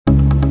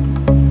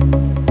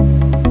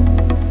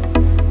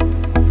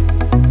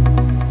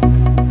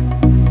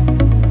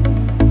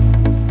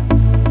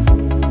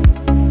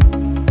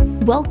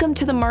Welcome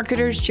to The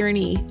Marketer's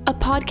Journey, a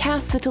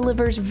podcast that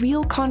delivers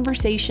real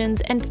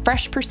conversations and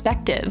fresh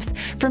perspectives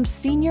from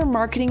senior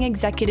marketing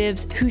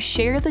executives who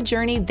share the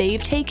journey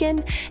they've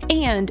taken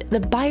and the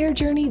buyer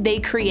journey they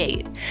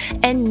create.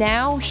 And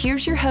now,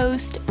 here's your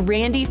host,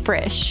 Randy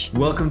Frisch.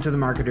 Welcome to The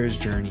Marketer's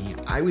Journey.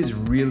 I was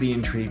really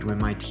intrigued when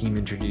my team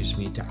introduced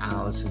me to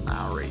Allison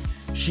Lowrie.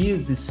 She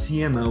is the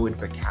CMO at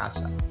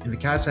Vacasa. And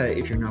Vacasa,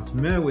 if you're not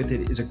familiar with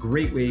it, is a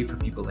great way for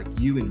people like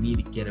you and me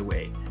to get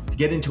away, to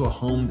get into a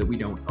home that we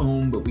don't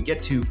own, but we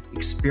get to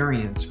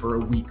experience for a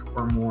week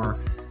or more,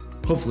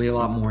 hopefully a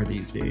lot more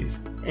these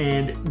days.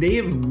 And they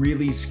have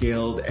really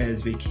scaled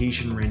as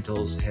vacation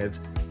rentals have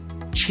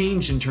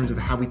changed in terms of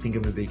how we think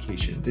of a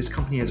vacation. This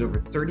company has over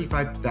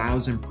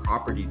 35,000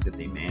 properties that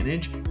they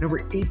manage and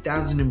over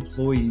 8,000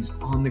 employees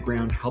on the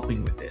ground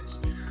helping with this.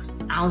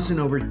 Allison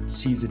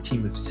oversees a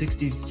team of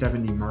 60 to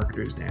 70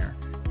 marketers there,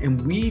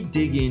 and we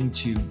dig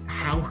into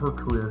how her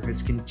career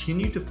has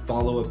continued to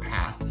follow a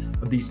path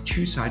of these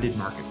two-sided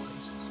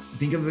marketplaces.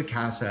 Think of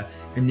Vacasa,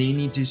 and they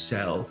need to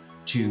sell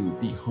to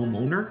the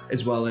homeowner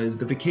as well as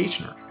the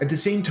vacationer. At the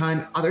same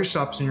time, other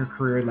stops in her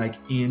career like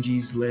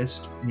Angie's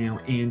List, now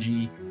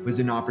Angie, was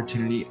an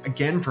opportunity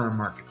again for a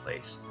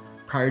marketplace.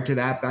 Prior to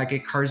that, back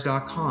at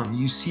cars.com,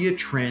 you see a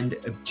trend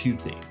of two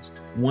things.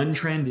 One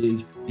trend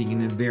is being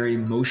in a very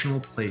emotional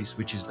place,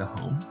 which is the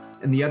home.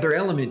 And the other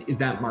element is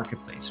that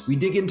marketplace. We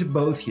dig into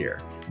both here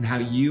and how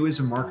you as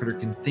a marketer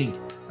can think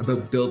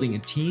about building a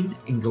team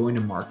and going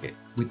to market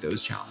with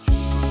those challenges.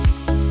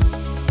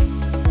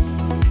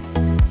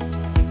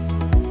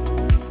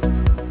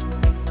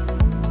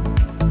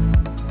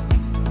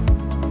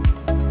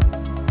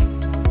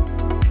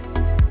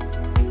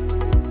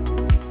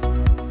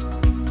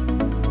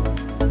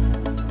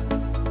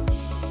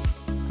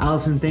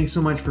 Allison, thanks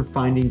so much for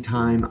finding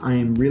time. I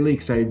am really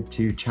excited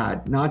to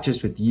chat, not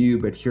just with you,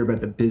 but hear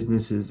about the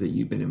businesses that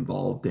you've been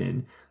involved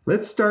in.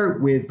 Let's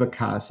start with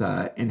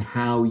Vacasa and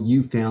how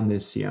you found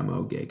this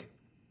CMO gig.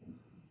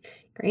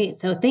 Great.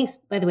 So thanks,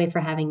 by the way, for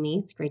having me.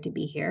 It's great to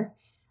be here.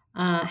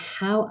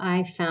 How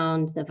I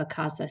found the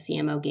Vacasa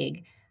CMO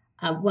gig.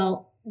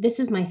 This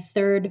is my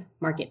third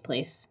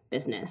marketplace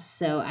business.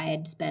 So I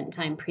had spent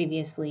time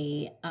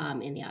previously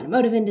in the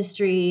automotive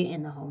industry,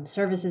 in the home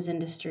services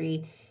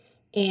industry,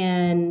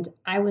 and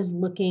I was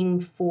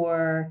looking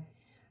for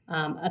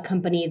a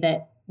company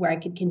where I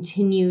could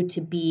continue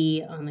to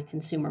be on the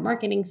consumer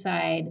marketing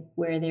side,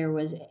 where there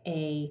was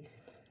a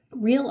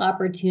real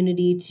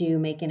opportunity to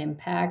make an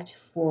impact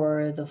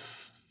for the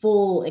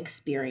full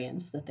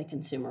experience that the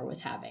consumer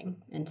was having.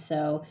 And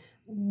so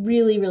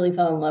really, really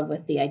fell in love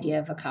with the idea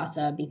of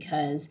Vacasa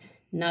because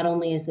not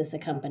only is this a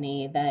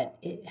company that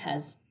it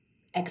has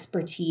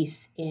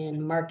expertise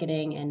in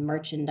marketing and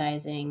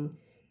merchandising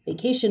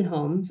vacation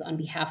homes on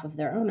behalf of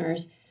their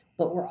owners,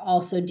 but we're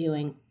also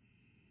doing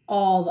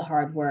all the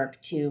hard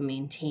work to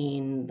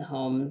maintain the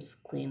homes,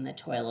 clean the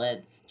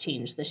toilets,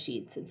 change the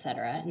sheets,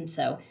 etc. And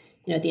so,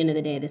 at the end of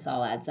the day, this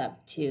all adds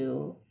up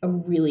to a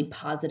really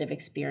positive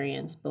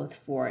experience, both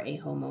for a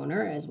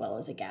homeowner as well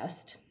as a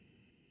guest.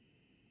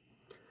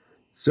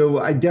 So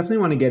I definitely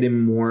want to get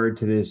in more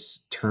to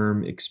this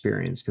term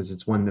experience because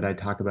it's one that I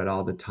talk about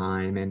all the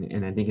time.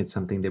 And I think it's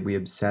something that we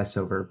obsess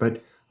over.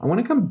 But I want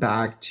to come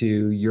back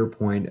to your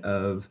point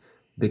of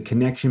the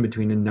connection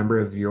between a number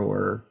of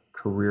your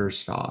career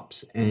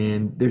stops.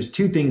 And there's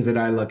two things that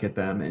I look at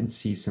them and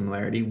see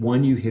similarity.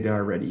 One you hit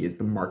already is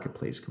the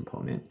marketplace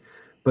component,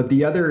 but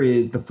the other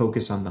is the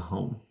focus on the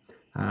home.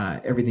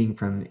 Everything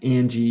from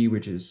Angie,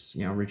 which is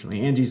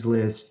originally Angie's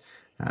List,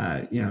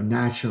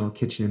 National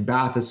Kitchen and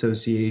Bath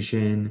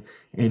Association,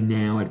 and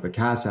now at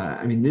Vacasa.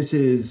 I mean, this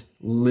is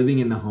living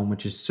in the home,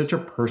 which is such a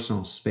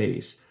personal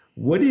space.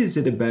 What is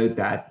it about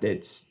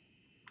that's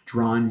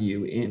drawn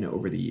you in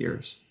over the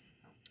years?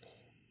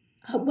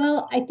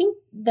 I think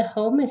the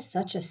home is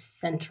such a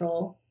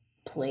central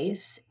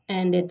place.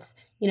 And it's,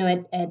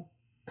 at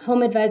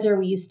Home Advisor,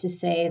 we used to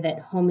say that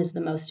home is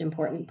the most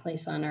important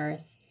place on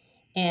earth.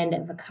 And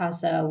at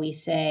Vacasa, we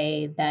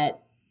say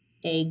that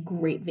a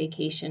great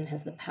vacation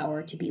has the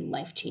power to be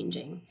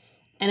life-changing.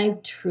 And I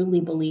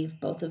truly believe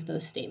both of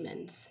those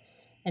statements.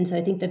 And so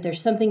I think that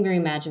there's something very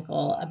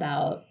magical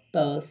about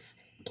both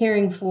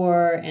caring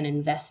for and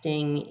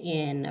investing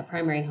in a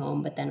primary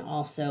home, but then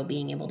also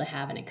being able to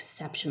have an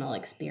exceptional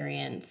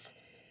experience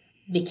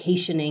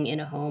vacationing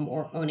in a home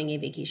or owning a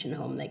vacation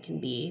home that can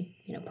be,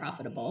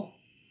 profitable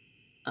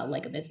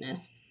like a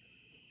business.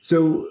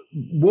 So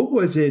what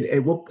was it,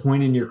 at what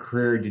point in your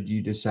career did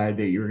you decide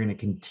that you were going to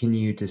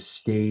continue to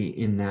stay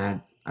in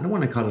that, I don't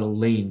want to call it a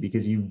lane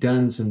because you've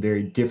done some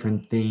very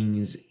different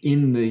things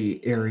in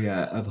the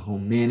area of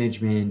home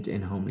management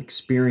and home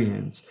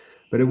experience.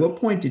 But at what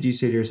point did you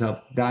say to yourself,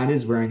 that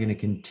is where I'm going to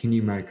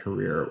continue my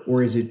career?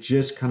 Or is it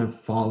just kind of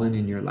fallen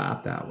in your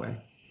lap that way?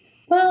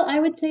 Well, I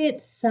would say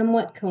it's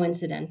somewhat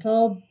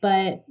coincidental,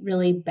 but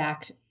really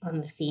backed on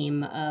the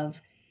theme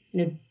of,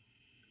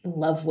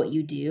 love what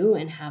you do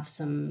and have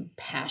some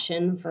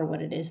passion for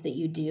what it is that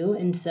you do.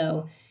 And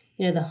so,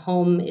 the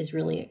home is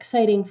really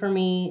exciting for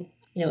me.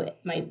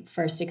 My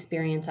first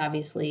experience,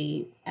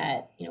 obviously,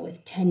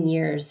 with 10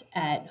 years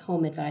at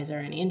Home Advisor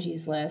and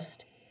Angie's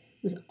List,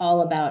 was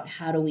all about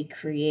how do we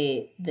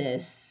create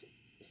this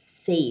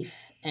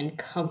safe and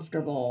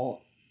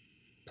comfortable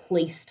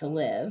place to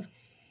live.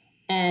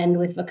 And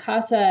with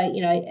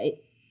Vacasa,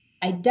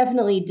 I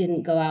definitely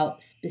didn't go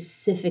out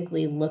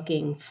specifically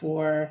looking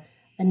for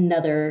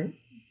another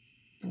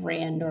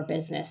brand or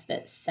business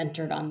that's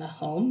centered on the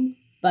home.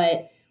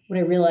 But what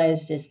I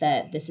realized is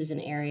that this is an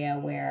area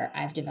where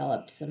I've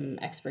developed some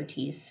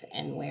expertise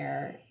and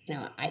where,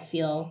 I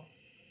feel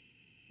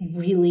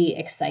really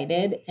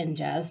excited and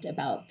jazzed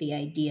about the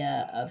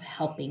idea of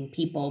helping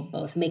people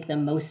both make the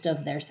most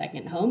of their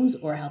second homes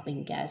or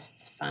helping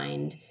guests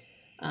find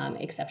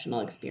exceptional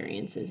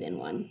experiences in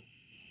one.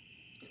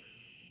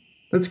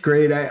 That's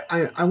great.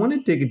 I want to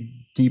dig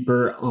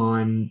deeper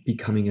on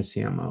becoming a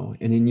CMO.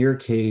 And in your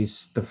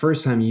case, the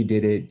first time you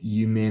did it,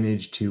 you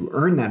managed to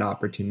earn that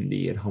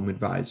opportunity at Home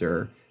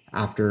Advisor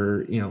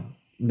after,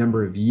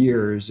 number of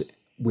years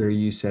where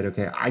you said,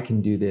 okay, I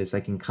can do this. I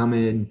can come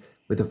in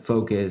with a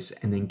focus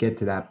and then get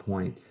to that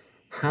point.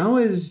 How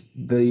has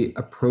the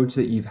approach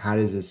that you've had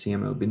as a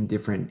CMO been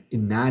different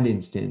in that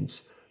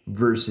instance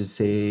versus,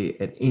 say,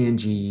 at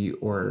Angie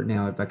or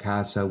now at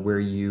Vacasa, where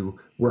you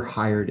were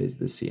hired as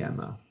the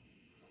CMO?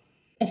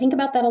 I think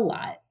about that a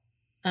lot.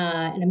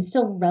 And I'm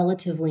still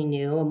relatively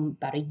new. I'm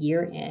about a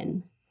year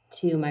in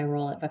to my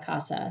role at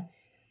Vacasa.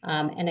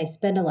 And I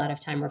spend a lot of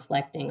time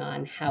reflecting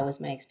on how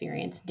was my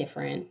experience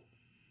different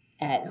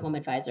at Home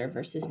Advisor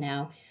versus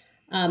now.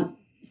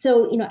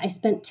 I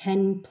spent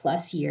 10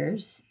 plus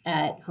years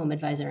at Home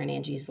Advisor and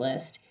Angie's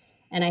List,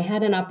 and I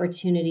had an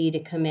opportunity to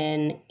come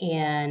in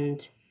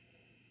and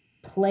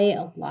play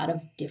a lot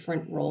of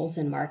different roles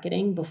in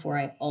marketing before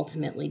I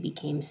ultimately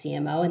became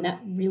CMO. And that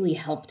really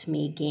helped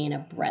me gain a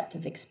breadth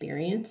of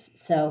experience.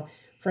 So,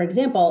 for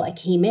example, I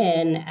came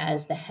in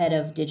as the head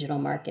of digital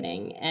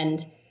marketing,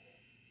 and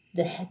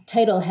the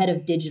title head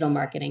of digital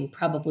marketing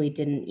probably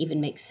didn't even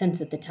make sense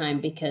at the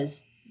time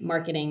because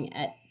marketing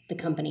at the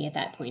company at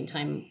that point in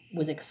time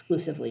was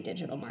exclusively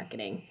digital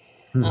marketing,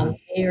 Mhm.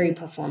 very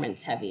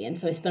performance heavy. And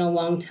so I spent a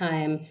long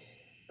time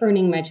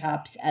earning my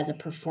chops as a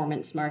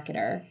performance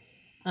marketer,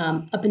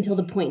 up until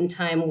the point in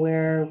time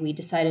where we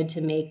decided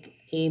to make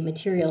a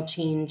material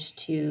change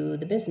to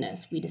the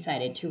business. We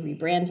decided to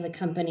rebrand the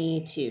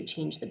company, to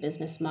change the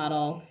business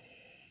model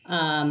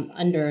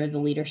under the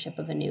leadership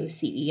of a new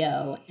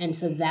CEO. And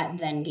so that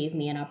then gave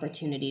me an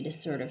opportunity to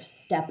sort of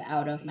step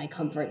out of my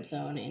comfort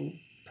zone in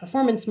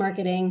performance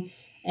marketing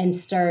and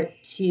start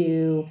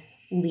to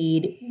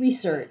lead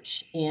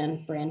research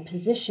and brand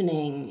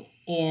positioning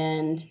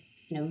and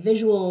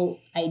visual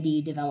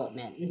ID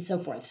development and so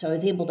forth. So I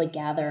was able to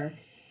gather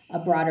a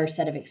broader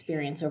set of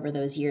experience over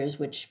those years,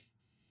 which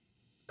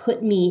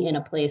put me in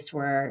a place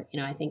where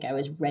I think I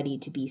was ready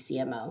to be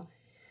CMO.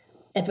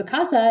 At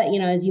Vacasa,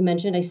 as you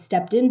mentioned, I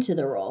stepped into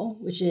the role,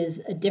 which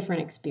is a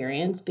different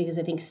experience because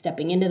I think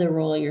stepping into the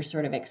role, you're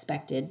sort of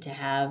expected to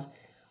have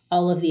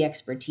all of the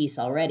expertise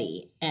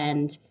already.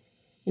 And,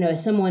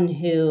 as someone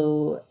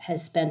who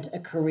has spent a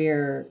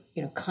career,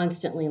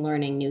 constantly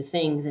learning new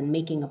things and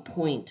making a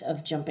point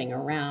of jumping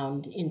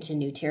around into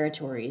new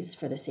territories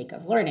for the sake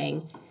of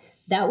learning,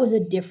 that was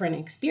a different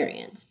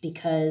experience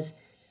because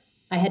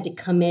I had to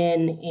come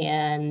in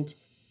and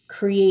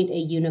create a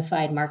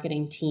unified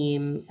marketing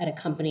team at a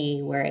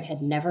company where it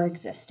had never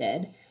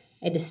existed.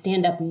 I had to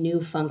stand up new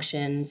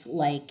functions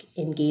like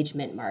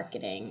engagement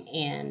marketing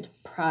and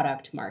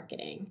product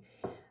marketing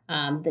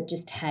that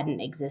just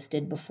hadn't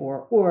existed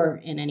before or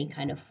in any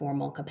kind of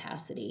formal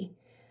capacity.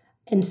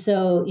 And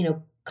so,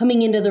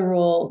 coming into the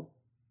role,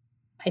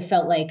 I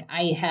felt like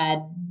I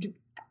had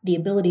the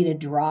ability to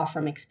draw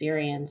from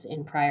experience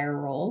in prior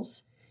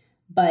roles,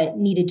 but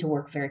needed to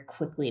work very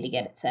quickly to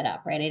get it set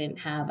up, right? I didn't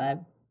have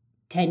a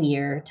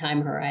 10-year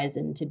time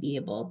horizon to be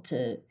able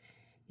to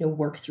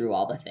work through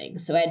all the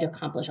things. So I had to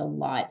accomplish a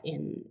lot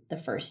in the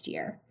first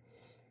year.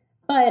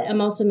 But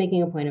I'm also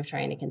making a point of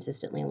trying to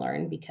consistently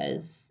learn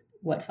because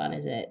what fun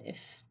is it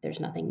if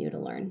there's nothing new to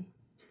learn?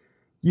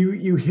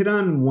 You hit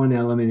on one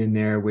element in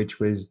there,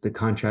 which was the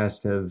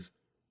contrast of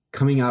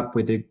coming up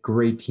with a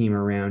great team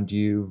around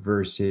you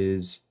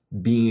versus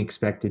being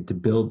expected to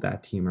build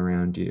that team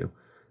around you.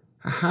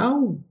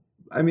 How,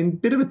 I mean,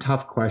 bit of a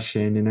tough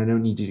question, and I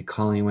don't need you to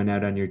call anyone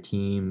out on your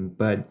team,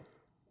 but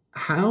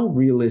how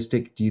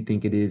realistic do you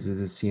think it is as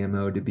a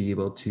CMO to be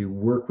able to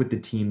work with the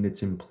team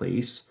that's in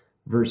place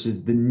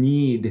versus the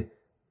need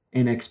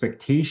and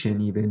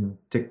expectation even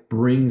to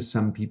bring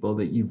some people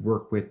that you've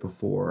worked with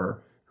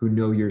before who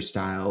know your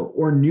style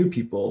or new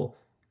people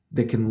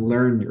that can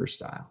learn your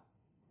style?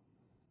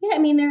 Yeah, I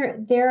mean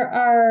there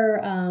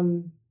are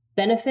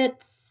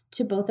benefits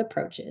to both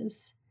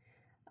approaches.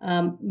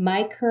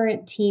 My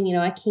current team,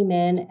 I came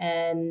in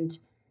and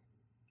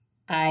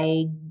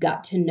I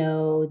got to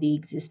know the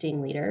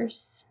existing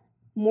leaders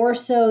more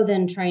so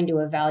than trying to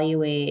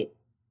evaluate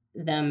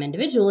them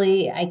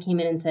individually. I came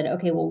in and said,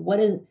 okay, well, what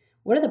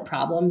are the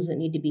problems that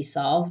need to be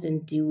solved,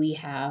 and do we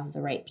have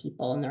the right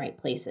people in the right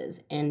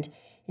places? And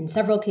In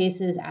several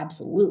cases,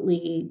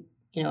 absolutely,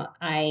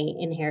 I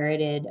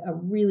inherited a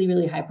really,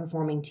 really high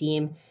performing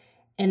team.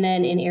 And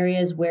then in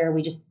areas where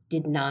we just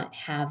did not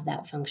have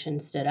that function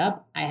stood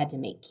up, I had to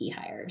make key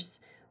hires.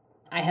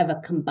 I have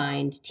a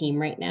combined team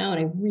right now, and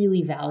I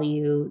really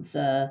value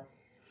the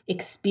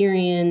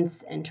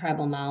experience and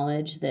tribal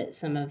knowledge that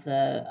some of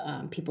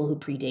the people who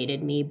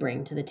predated me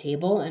bring to the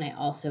table. And I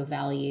also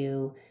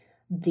value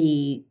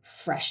the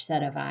fresh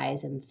set of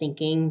eyes and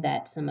thinking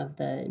that some of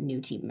the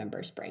new team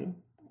members bring.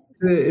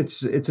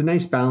 It's a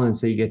nice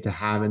balance that you get to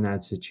have in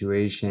that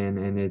situation,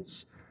 and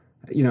it's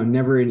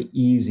never an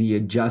easy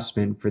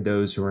adjustment for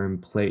those who are in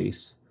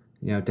place.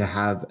 To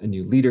have a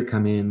new leader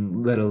come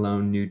in, let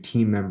alone new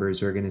team members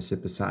who are going to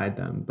sit beside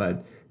them.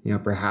 But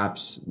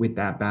perhaps with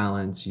that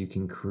balance, you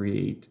can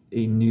create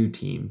a new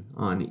team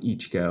on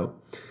each go.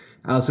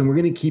 Allison, we're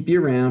going to keep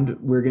you around.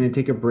 We're going to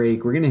take a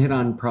break. We're going to hit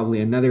on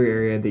probably another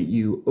area that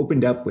you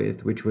opened up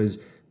with, which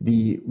was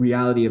the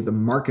reality of the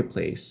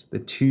marketplace, the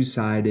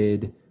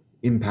two-sided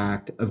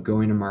impact of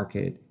going to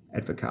market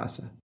at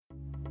Vacasa.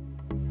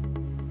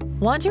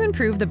 Want to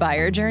improve the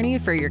buyer journey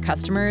for your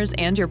customers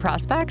and your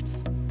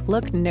prospects?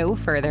 Look no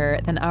further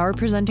than our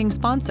presenting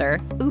sponsor,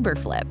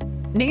 Uberflip.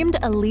 Named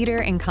a leader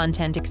in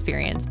content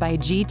experience by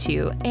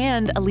G2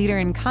 and a leader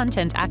in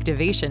content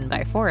activation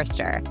by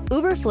Forrester,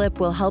 Uberflip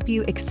will help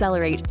you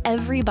accelerate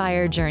every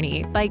buyer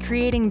journey by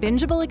creating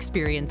bingeable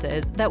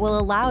experiences that will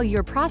allow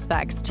your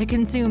prospects to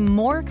consume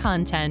more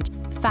content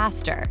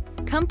faster.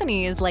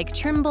 Companies like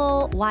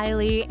Trimble,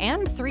 Wiley,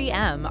 and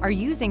 3M are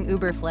using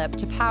Uberflip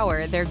to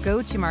power their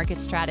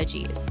go-to-market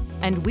strategies,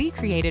 and we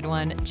created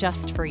one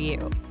just for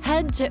you.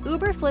 Head to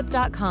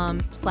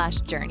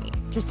uberflip.com/journey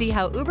to see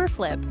how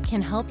Uberflip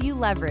can help you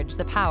leverage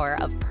the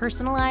power of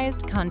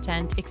personalized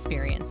content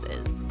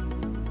experiences.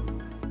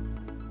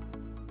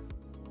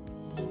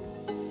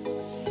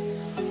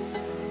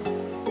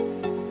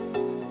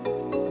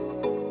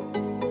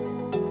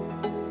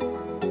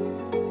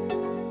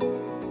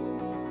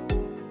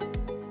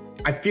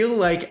 I feel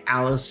like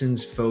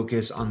Allison's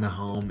focus on the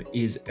home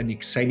is an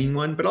exciting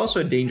one, but also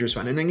a dangerous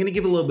one. And I'm going to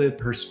give a little bit of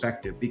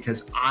perspective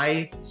because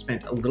I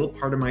spent a little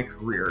part of my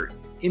career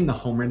in the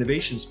home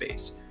renovation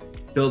space,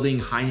 building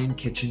high-end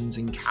kitchens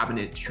and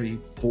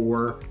cabinetry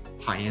for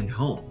high-end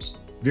homes.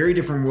 Very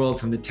different world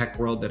from the tech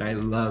world that I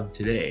love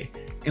today.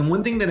 And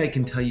one thing that I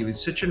can tell you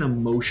is such an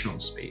emotional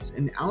space.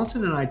 And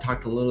Allison and I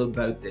talked a little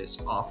about this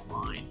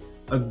offline,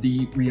 of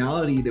the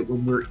reality that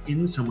when we're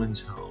in someone's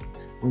home,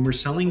 when we're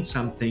selling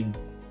something,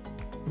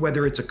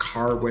 whether it's a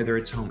car, whether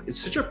it's home, it's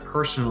such a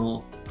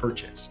personal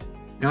purchase.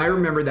 Now, I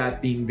remember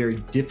that being very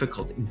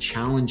difficult and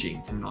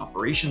challenging from an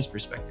operations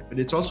perspective, but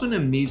it's also an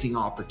amazing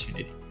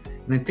opportunity.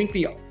 And I think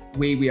the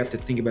way we have to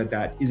think about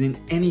that is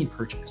in any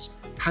purchase,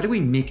 how do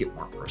we make it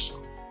more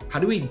personal? How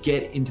do we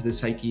get into the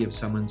psyche of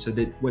someone so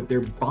that what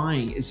they're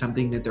buying is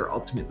something that they're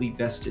ultimately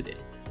vested in?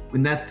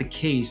 When that's the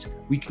case,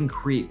 we can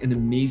create an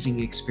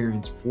amazing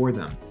experience for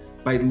them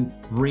by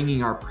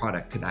bringing our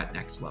product to that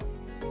next level.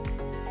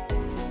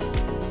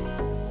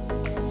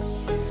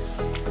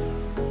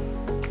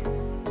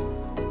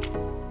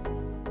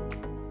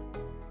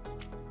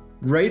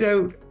 Right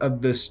out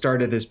of the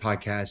start of this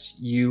podcast,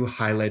 you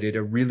highlighted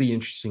a really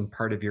interesting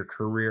part of your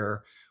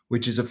career,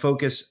 which is a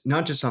focus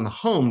not just on the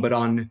home, but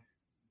on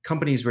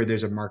companies where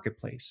there's a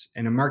marketplace.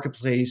 And a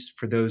marketplace,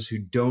 for those who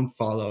don't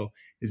follow,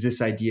 is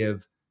this idea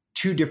of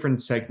two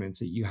different segments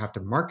that you have to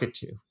market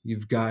to.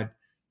 You've got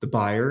the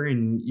buyer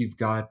and you've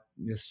got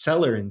the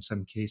seller in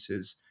some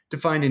cases,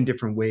 defined in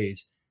different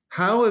ways.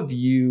 How have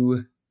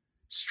you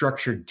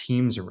structured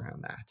teams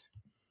around that?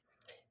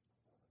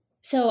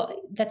 So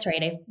that's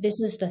right.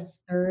 This is the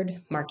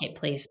third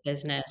marketplace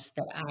business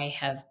that I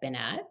have been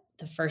at.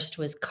 The first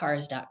was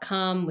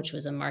cars.com, which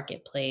was a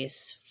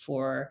marketplace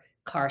for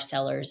car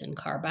sellers and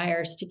car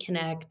buyers to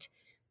connect.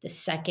 The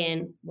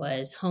second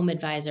was Home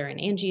Advisor and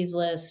Angie's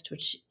List,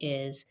 which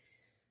is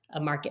a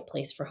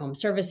marketplace for home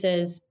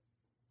services.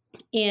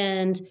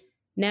 And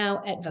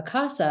now at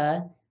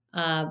Vacasa,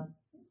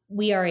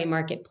 we are a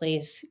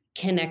marketplace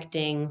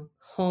connecting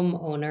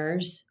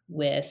homeowners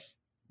with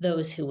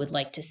those who would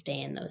like to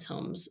stay in those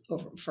homes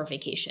for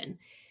vacation.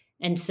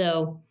 And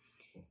so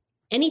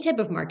any type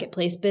of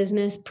marketplace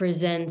business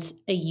presents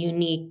a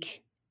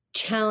unique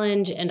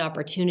challenge and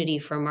opportunity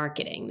for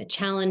marketing. The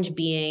challenge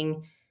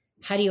being,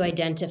 how do you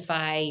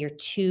identify your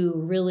two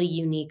really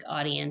unique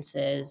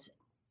audiences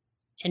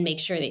and make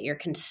sure that you're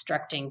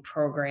constructing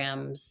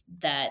programs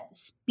that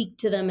speak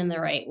to them in the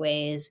right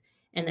ways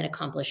and that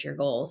accomplish your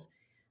goals,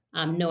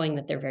 knowing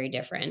that they're very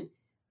different.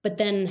 But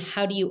then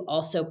how do you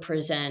also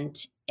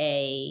present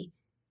a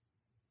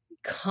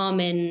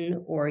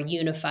common or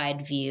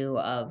unified view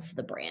of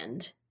the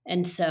brand?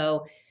 And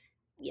so,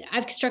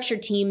 I've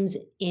structured teams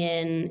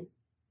in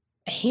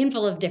a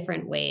handful of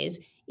different ways.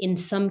 In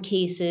some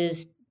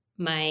cases,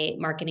 my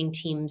marketing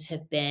teams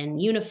have been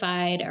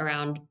unified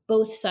around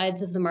both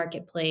sides of the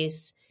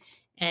marketplace.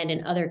 And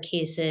in other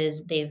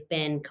cases, they've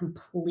been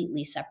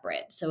completely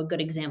separate. So a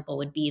good example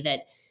would be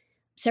that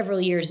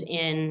several years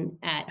in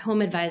at Home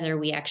Advisor,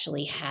 we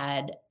actually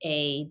had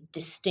a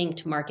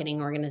distinct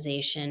marketing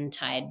organization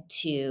tied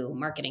to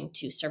marketing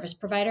to service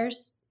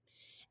providers,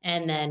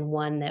 and then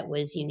one that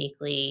was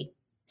uniquely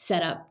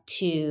set up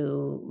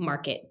to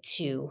market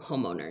to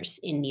homeowners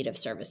in need of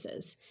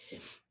services.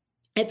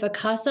 At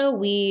Vacasa,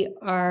 we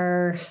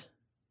are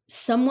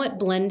somewhat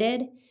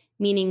blended,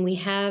 meaning we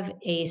have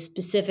a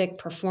specific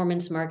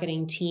performance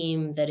marketing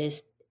team that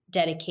is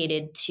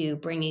dedicated to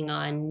bringing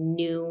on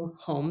new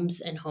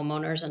homes and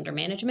homeowners under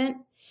management.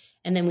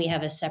 And then we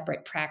have a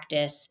separate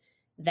practice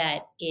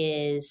that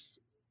is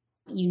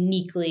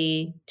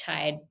uniquely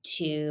tied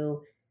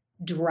to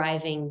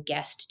driving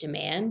guest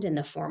demand in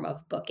the form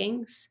of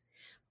bookings.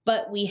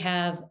 But we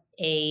have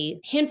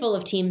a handful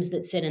of teams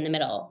that sit in the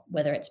middle,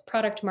 whether it's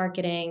product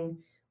marketing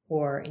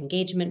or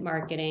engagement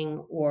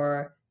marketing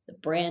or the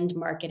brand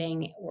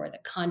marketing or the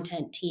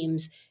content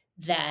teams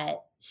that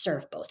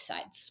serve both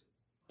sides.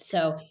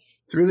 So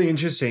It's really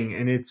interesting,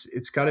 and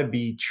it's got to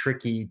be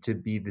tricky to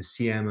be the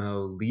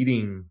CMO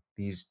leading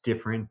these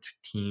different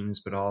teams,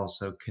 but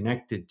also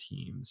connected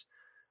teams.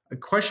 A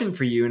question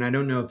for you, and I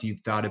don't know if you've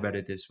thought about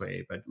it this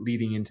way, but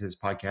leading into this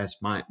podcast,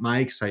 my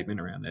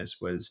excitement around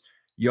this was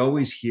you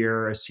always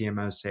hear a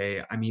CMO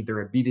say, I'm either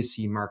a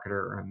B2C marketer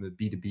or I'm a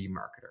B2B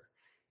marketer.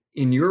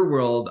 In your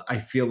world, I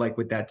feel like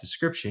with that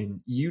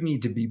description, you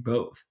need to be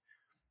both.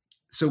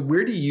 So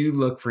where do you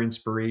look for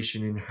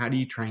inspiration and how do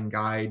you try and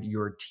guide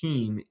your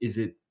team? Is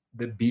it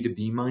the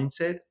B2B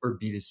mindset or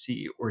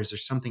B2C, or is there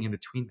something in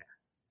between there?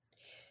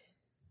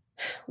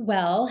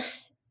 well,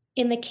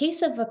 in the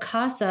case of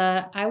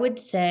Vacasa, I would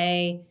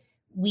say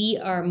we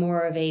are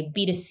more of a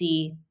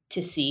B2C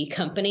to C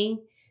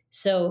company.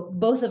 So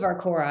both of our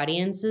core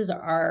audiences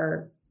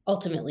are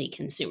ultimately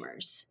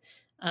consumers.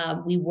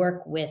 We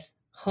work with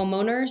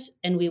homeowners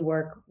and we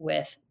work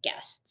with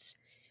guests,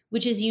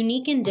 which is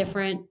unique and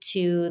different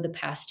to the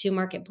past two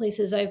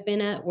marketplaces I've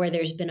been at, where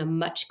there's been a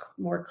much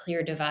more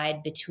clear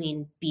divide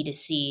between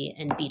B2C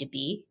and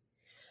B2B.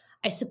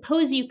 I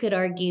suppose you could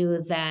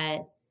argue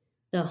that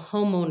the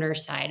homeowner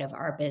side of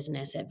our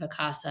business at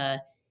Vacasa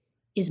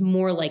is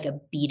more like a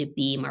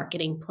B2B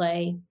marketing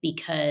play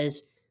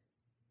because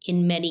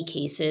in many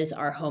cases,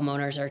 our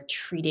homeowners are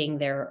treating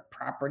their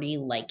property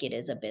like it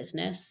is a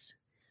business.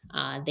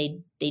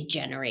 They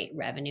generate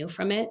revenue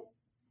from it.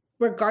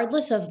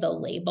 Regardless of the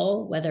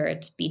label, whether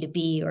it's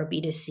B2B or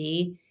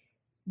B2C,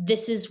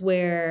 this is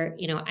where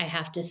I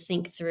have to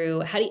think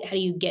through how do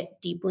you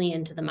get deeply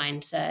into the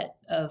mindset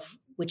of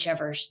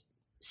whichever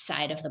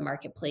side of the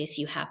marketplace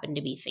you happen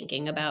to be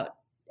thinking about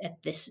at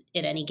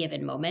any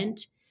given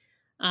moment.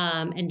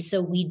 And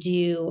so we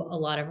do a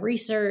lot of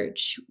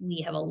research.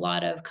 We have a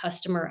lot of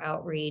customer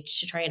outreach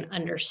to try and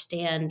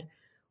understand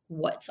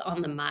what's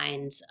on the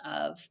minds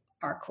of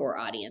our core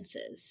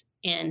audiences.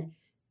 And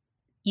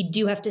you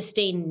do have to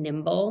stay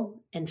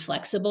nimble and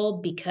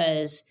flexible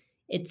because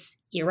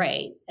you're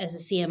right, as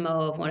a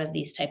CMO of one of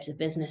these types of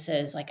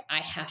businesses, like I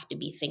have to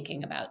be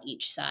thinking about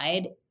each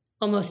side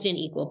almost in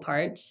equal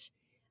parts,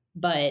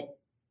 but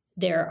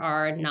there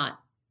are not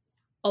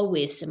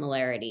always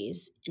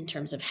similarities in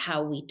terms of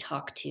how we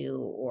talk to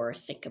or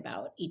think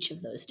about each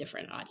of those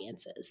different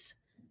audiences.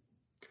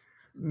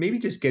 Maybe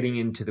just getting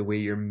into the way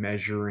you're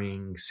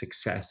measuring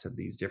success of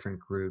these different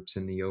groups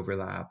and the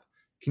overlap.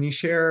 Can you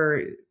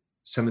share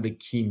some of the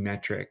key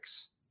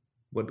metrics?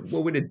 What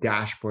would a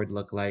dashboard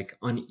look like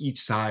on each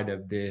side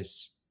of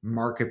this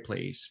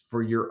marketplace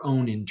for your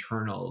own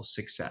internal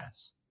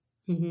success?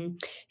 Mm-hmm.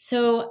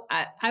 So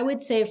I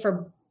would say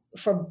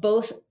for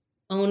both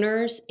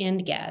owners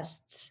and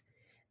guests,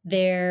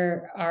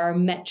 there are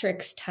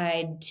metrics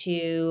tied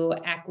to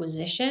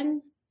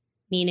acquisition,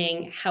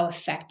 meaning how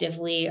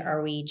effectively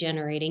are we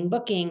generating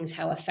bookings?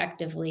 How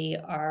effectively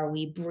are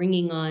we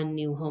bringing on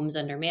new homes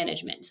under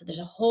management? So there's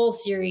a whole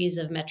series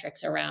of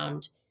metrics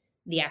around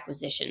the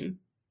acquisition.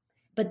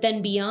 But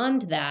then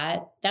beyond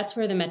that, that's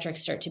where the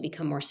metrics start to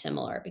become more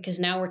similar because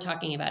now we're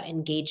talking about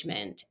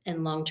engagement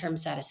and long term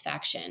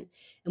satisfaction.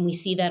 And we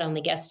see that on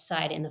the guest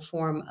side in the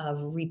form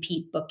of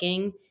repeat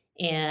booking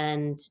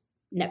and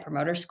net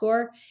promoter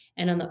score.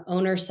 And on the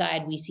owner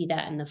side, we see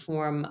that in the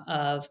form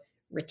of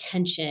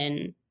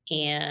retention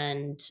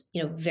and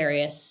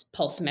various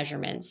pulse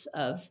measurements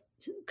of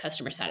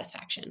customer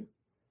satisfaction.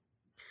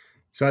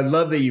 So I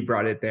love that you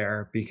brought it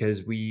there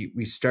because we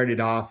started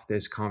off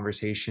this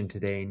conversation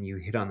today and you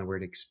hit on the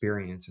word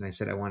experience. And I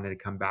said I wanted to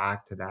come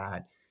back to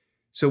that.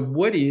 So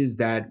what is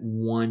that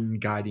one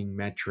guiding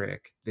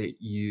metric that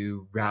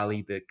you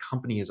rally the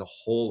company as a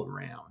whole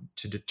around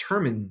to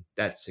determine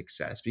that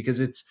success? Because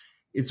it's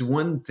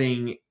one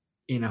thing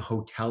in a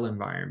hotel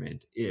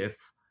environment if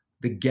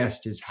the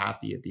guest is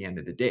happy at the end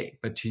of the day.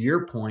 But to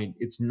your point,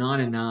 it's not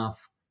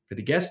enough for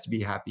the guest to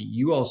be happy.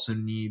 You also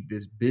need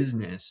this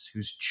business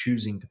who's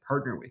choosing to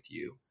partner with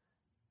you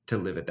to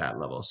live at that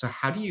level. So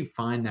how do you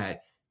find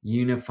that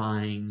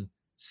unifying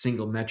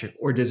single metric,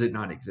 or does it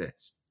not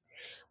exist?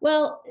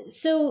 Well,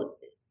 so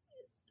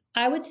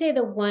I would say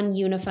the one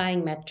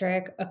unifying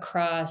metric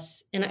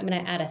across, and I'm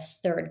going to add a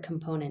third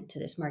component to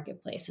this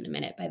marketplace in a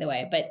minute, by the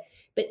way,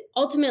 but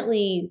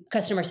ultimately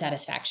customer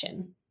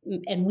satisfaction.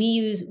 And we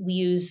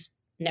use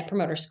Net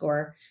Promoter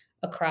Score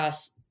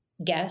across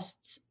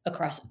guests,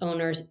 across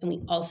owners, and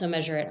we also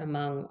measure it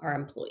among our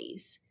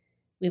employees.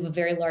 We have a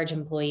very large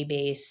employee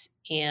base,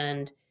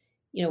 and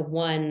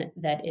one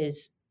that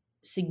is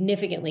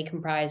significantly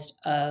comprised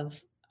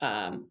of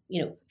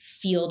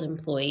field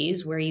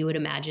employees, where you would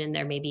imagine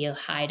there may be a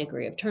high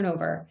degree of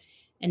turnover.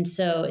 And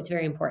so it's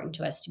very important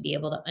to us to be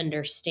able to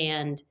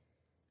understand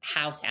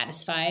how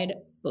satisfied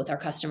both our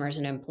customers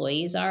and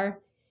employees are.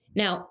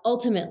 Now,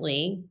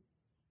 ultimately,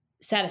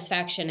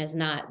 satisfaction is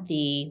not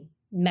the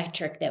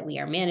metric that we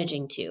are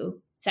managing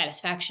to.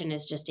 Satisfaction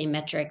is just a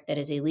metric that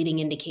is a leading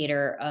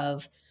indicator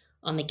of,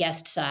 on the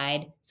guest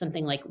side,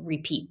 something like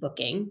repeat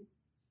booking,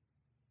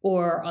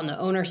 or on the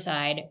owner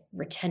side,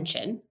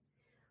 retention,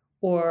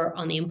 or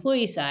on the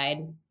employee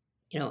side,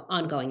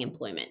 ongoing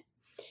employment,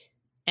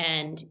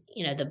 and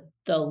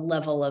the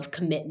level of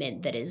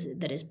commitment that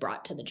is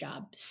brought to the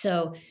job.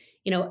 So,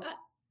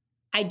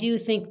 I do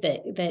think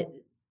that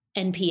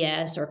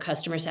NPS, or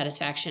customer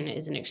satisfaction,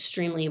 is an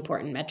extremely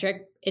important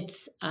metric.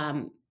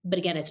 But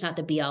again, it's not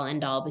the be all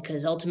end all,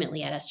 because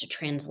ultimately it has to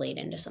translate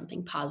into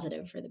something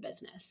positive for the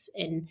business,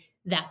 and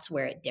that's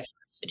where it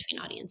differs between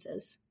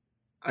audiences.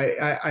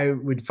 I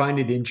would find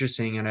it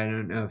interesting, and I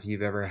don't know if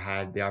you've ever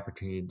had the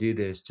opportunity to do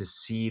this, to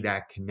see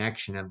that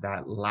connection of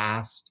that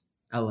last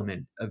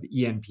element of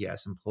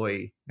ENPS,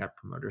 employee net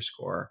promoter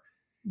score,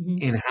 Mhm.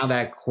 and how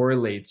that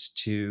correlates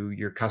to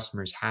your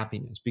customers'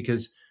 happiness.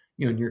 Because,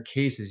 in your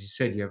case, as you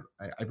said, you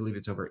have, I believe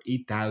it's over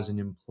 8,000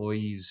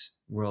 employees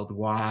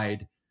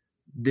worldwide.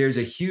 There's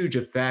a huge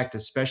effect,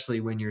 especially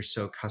when you're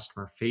so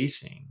customer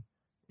facing,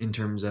 in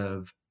terms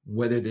of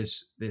whether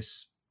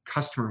this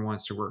customer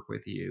wants to work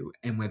with you,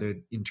 and whether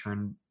in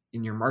turn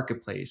in your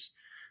marketplace,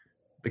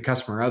 the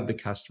customer of the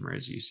customer,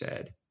 as you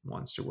said,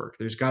 wants to work.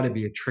 There's got to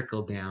be a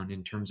trickle down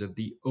in terms of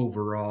the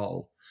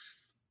overall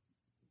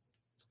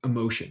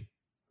emotion.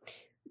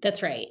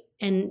 That's right.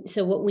 And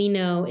so what we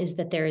know is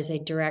that there is a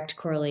direct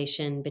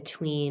correlation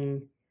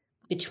between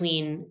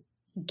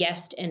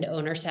guest and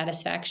owner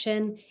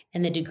satisfaction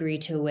and the degree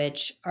to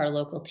which our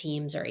local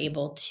teams are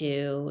able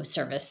to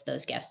service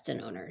those guests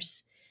and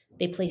owners.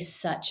 They play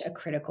such a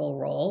critical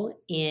role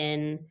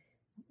in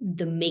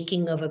the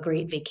making of a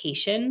great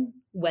vacation,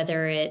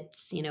 whether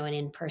it's, an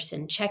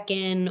in-person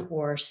check-in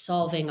or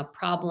solving a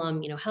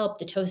problem, help,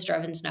 the toaster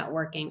oven's not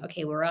working.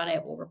 Okay, we're on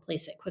it. We'll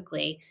replace it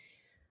quickly,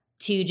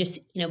 to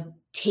just,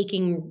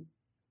 taking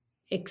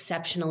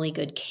exceptionally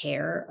good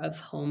care of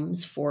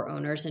homes for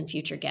owners and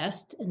future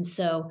guests. And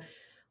so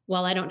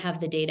while I don't have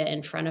the data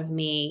in front of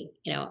me,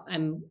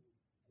 I'm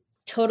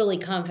totally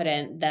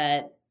confident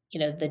that,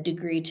 the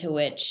degree to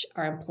which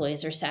our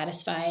employees are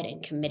satisfied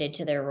and committed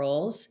to their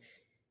roles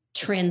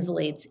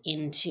translates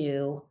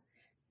into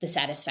the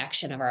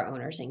satisfaction of our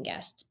owners and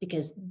guests,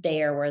 because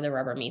they are where the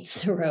rubber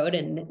meets the road.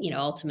 And,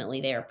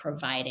 ultimately they are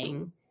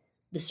providing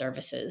the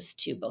services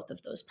to both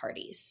of those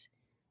parties.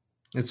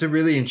 It's a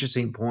really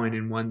interesting point,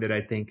 and one that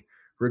I think,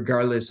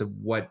 regardless of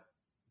what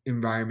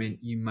environment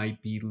you might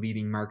be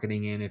leading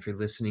marketing in, if you're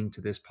listening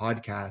to this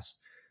podcast,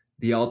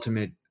 the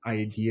ultimate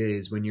idea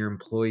is when your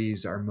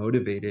employees are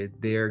motivated,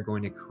 they're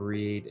going to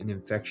create an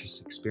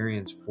infectious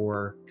experience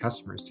for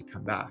customers to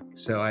come back.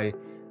 So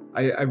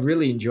I've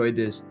really enjoyed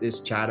this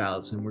chat,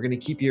 Allison. We're going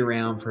to keep you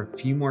around for a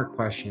few more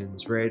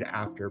questions right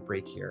after a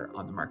break here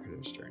on the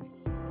Marketer's Journey.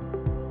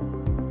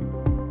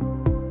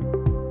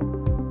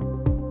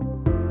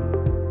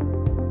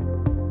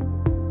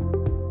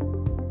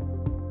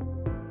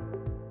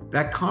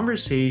 That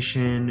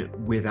conversation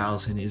with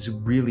Allison is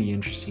really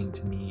interesting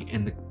to me,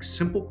 and the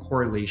simple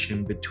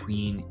correlation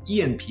between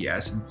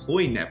ENPS,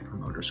 Employee Net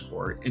Promoter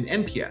Score, and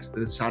NPS,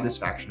 the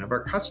satisfaction of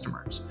our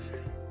customers.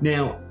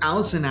 Now,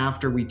 Allison,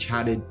 after we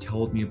chatted,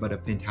 told me about a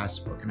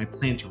fantastic book, and I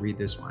plan to read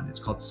this one. It's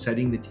called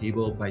Setting the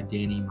Table by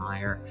Danny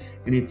Meyer,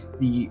 and it's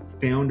the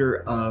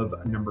founder of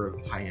a number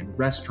of high-end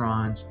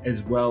restaurants,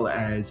 as well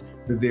as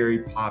the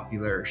very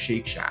popular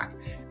Shake Shack.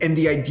 And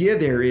the idea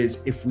there is,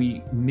 if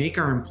we make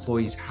our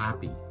employees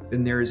happy,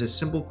 then there is a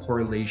simple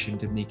correlation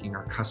to making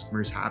our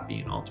customers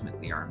happy and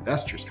ultimately our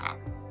investors happy.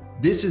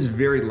 This is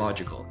very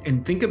logical.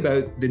 And think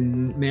about the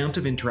amount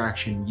of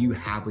interaction you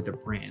have with a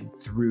brand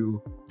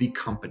through the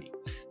company.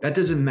 That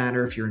doesn't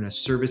matter if you're in a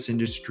service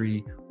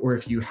industry or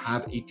if you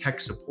have a tech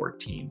support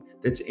team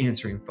that's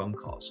answering phone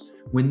calls.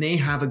 When they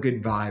have a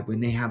good vibe, when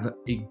they have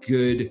a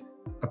good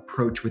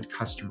approach with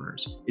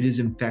customers, it is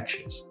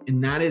infectious.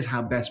 And that is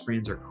how best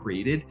brands are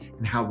created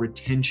and how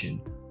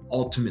retention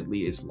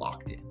ultimately is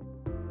locked in.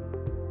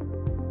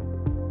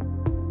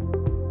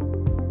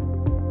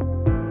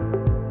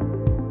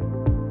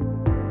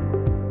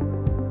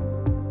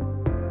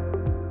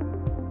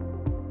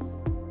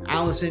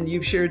 Allison,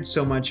 you've shared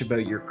so much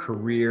about your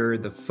career,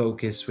 the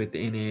focus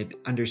within it,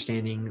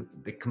 understanding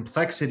the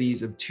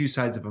complexities of two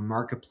sides of a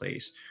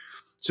marketplace.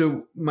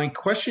 So my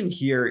question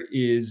here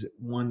is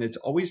one that's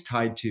always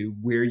tied to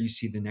where you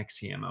see the next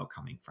CMO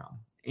coming from.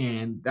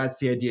 And that's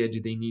the idea.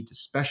 Do they need to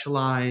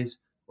specialize,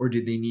 or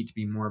do they need to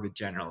be more of a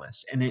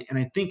generalist? And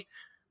I think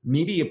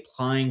maybe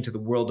applying to the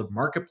world of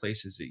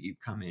marketplaces that you've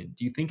come in,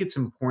 do you think it's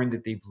important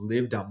that they've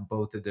lived on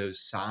both of those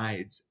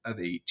sides of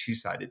a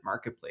two-sided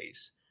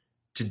marketplace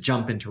to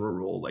jump into a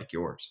role like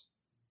yours?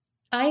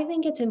 I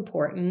think it's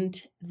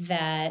important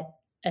that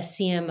a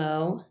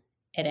CMO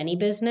at any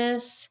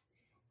business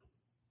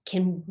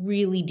can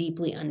really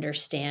deeply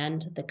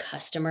understand the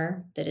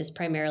customer that is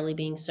primarily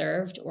being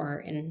served, or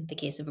in the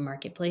case of a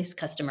marketplace,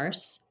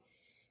 customers.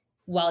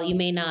 While you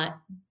may not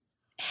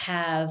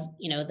have,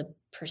 the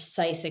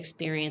precise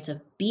experience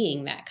of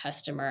being that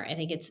customer, I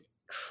think it's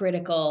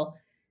critical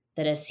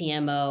that a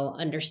CMO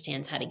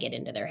understands how to get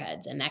into their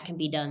heads. And that can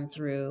be done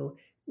through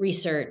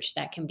research,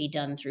 that can be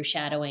done through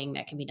shadowing,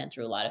 that can be done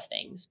through a lot of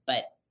things.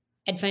 But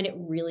I'd find it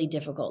really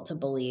difficult to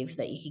believe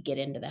that you could get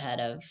into the head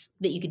of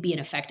that you could be an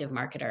effective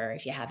marketer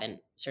if you haven't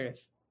sort of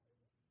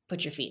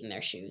put your feet in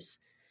their shoes.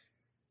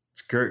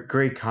 It's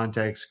great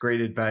context,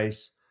 great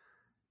advice.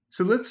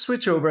 So let's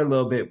switch over a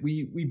little bit.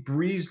 We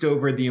breezed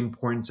over the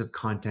importance of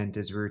content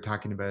as we were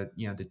talking about,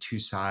 the two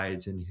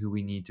sides and who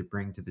we need to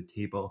bring to the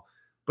table.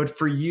 But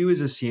for you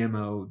as a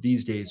CMO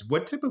these days,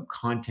 what type of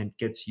content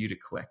gets you to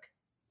click?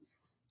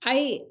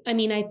 I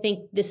mean, I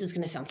think this is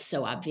going to sound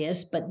so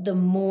obvious, but the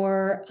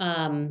more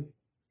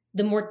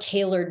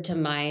tailored to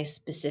my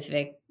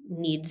specific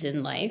needs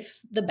in life,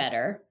 the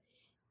better.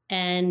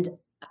 And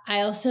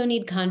I also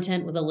need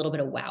content with a little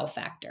bit of wow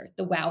factor.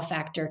 The wow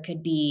factor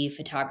could be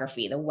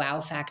photography. The wow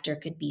factor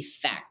could be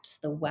facts.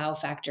 The wow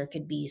factor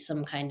could be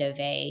some kind of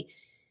a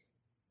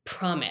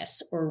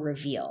promise or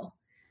reveal.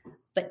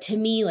 But to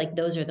me, like,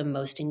 those are the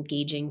most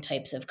engaging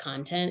types of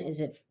content, is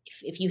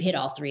if you hit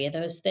all three of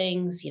those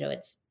things,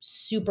 it's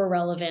super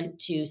relevant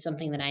to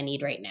something that I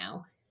need right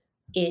now.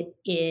 It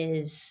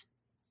is,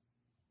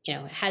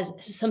 has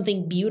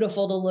something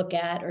beautiful to look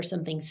at or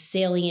something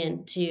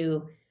salient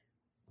to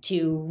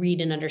read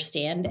and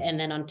understand. And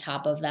then on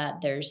top of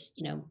that, there's,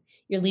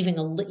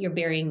 you're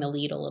burying the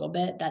lead a little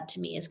bit. That to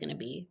me is going to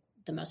be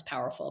the most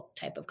powerful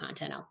type of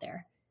content out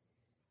there.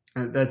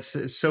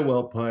 That's so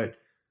well put.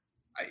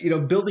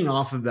 Building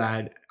off of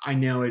that, I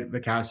know at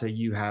Vacasa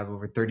you have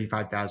over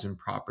 35,000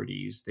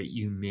 properties that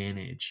you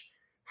manage.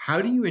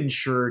 How do you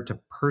ensure to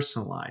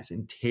personalize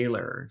and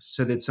tailor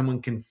so that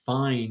someone can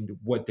find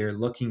what they're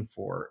looking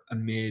for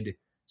amid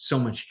so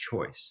much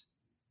choice?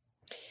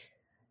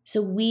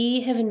 So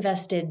we have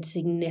invested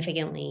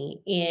significantly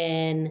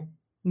in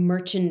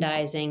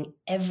merchandising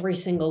every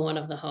single one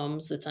of the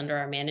homes that's under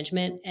our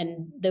management.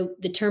 And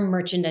the term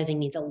merchandising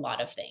means a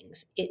lot of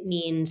things. It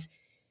means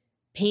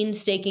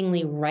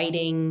painstakingly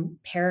writing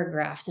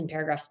paragraphs and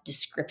paragraphs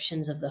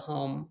descriptions of the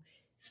home,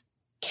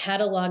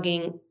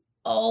 cataloging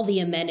all the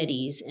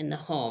amenities in the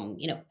home,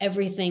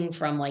 everything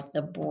from like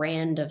the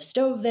brand of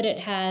stove that it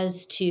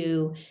has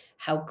to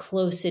how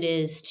close it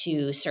is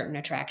to certain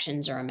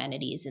attractions or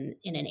amenities in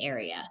an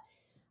area.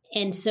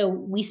 And so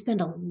we spend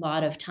a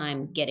lot of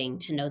time getting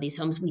to know these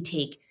homes. We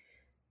take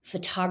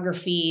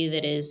photography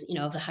that is,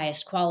 of the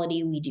highest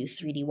quality. We do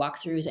 3D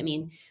walkthroughs. I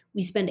mean,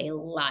 we spend a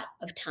lot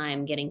of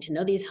time getting to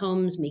know these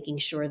homes, making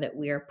sure that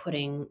we are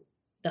putting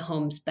the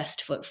home's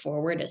best foot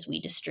forward as we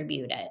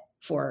distribute it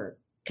for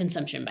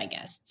consumption by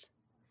guests.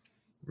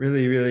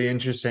 Really, really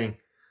interesting.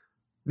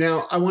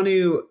 Now, I want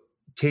to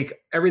take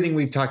everything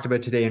we've talked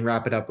about today and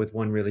wrap it up with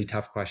one really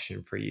tough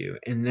question for you.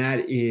 And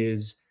that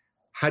is,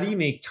 how do you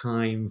make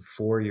time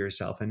for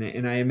yourself? And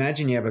I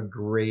imagine you have a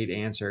great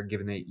answer,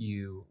 given that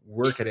you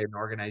work at an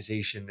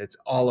organization that's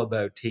all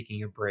about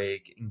taking a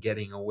break and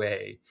getting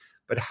away.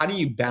 But how do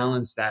you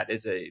balance that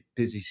as a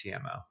busy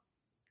CMO?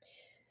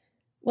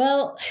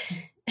 Well,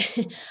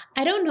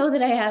 I don't know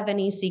that I have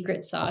any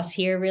secret sauce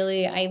here,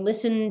 really. I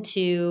listened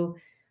to,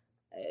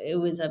 it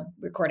was a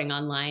recording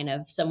online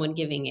of someone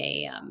giving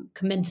a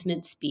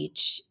commencement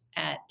speech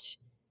at,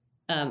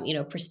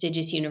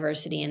 prestigious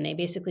university. And they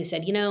basically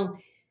said,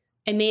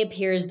 I may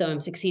appear as though I'm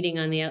succeeding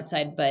on the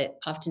outside, but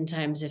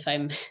oftentimes if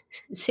I'm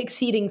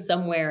succeeding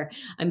somewhere,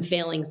 I'm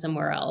failing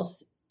somewhere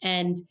else.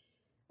 And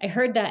I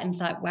heard that and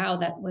thought, wow,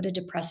 what a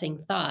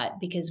depressing thought,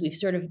 because we've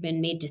sort of been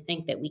made to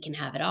think that we can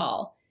have it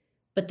all.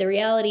 But the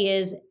reality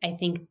is, I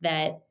think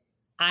that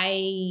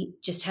I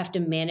just have to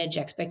manage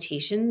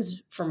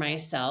expectations for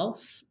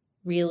myself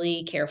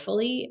really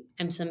carefully.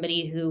 I'm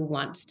somebody who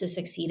wants to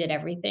succeed at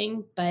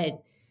everything,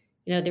 but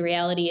the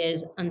reality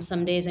is, on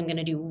some days I'm going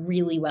to do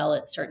really well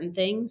at certain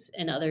things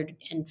and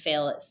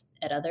fail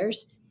at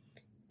others.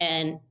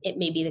 And it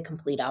may be the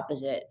complete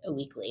opposite a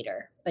week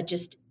later. But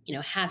just,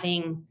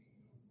 having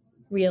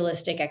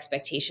realistic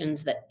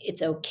expectations that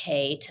it's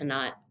okay to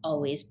not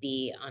always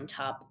be on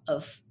top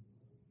of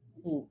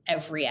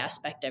every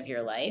aspect of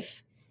your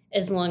life,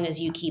 as long as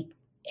you keep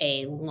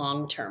a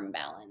long-term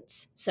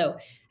balance. So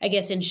I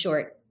guess in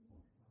short,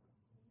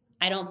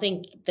 I don't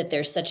think that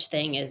there's such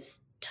thing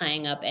as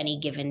tying up any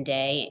given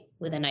day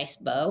with a nice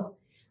bow,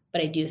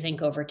 but I do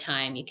think over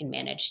time you can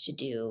manage to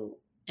do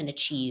and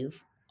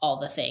achieve all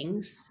the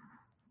things,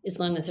 as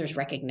long as there's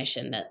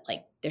recognition that,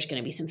 like, there's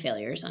going to be some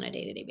failures on a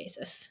day-to-day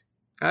basis.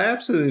 I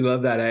absolutely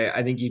love that.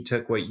 I think you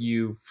took what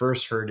you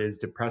first heard as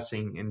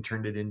depressing and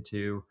turned it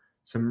into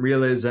some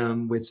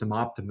realism with some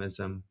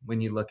optimism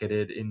when you look at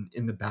it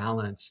in the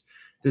balance.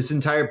 This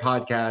entire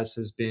podcast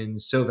has been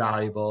so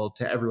valuable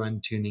to everyone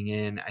tuning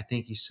in. I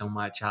thank you so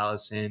much,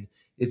 Allison.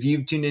 If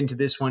you've tuned into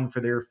this one for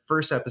their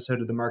first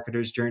episode of The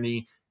Marketer's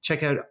Journey,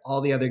 check out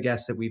all the other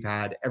guests that we've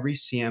had. Every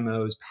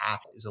CMO's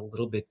path is a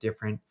little bit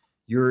different.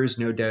 Yours,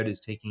 no doubt, is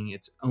taking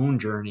its own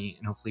journey,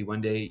 and hopefully one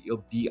day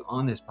you'll be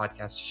on this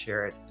podcast to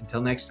share it.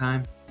 Until next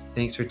time,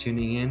 thanks for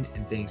tuning in,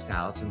 and thanks to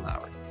Allison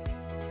Lowrie.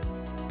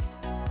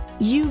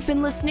 You've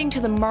been listening to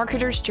the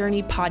Marketer's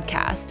Journey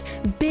podcast.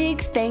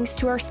 Big thanks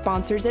to our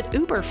sponsors at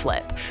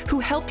Uberflip, who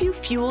help you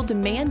fuel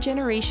demand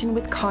generation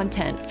with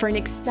content for an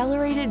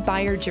accelerated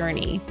buyer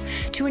journey.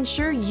 To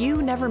ensure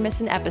you never miss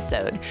an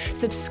episode,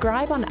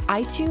 subscribe on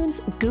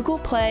iTunes, Google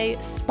Play,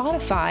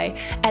 Spotify,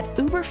 at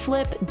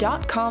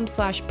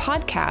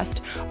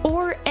uberflip.com/podcast,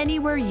 or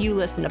anywhere you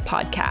listen to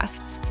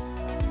podcasts.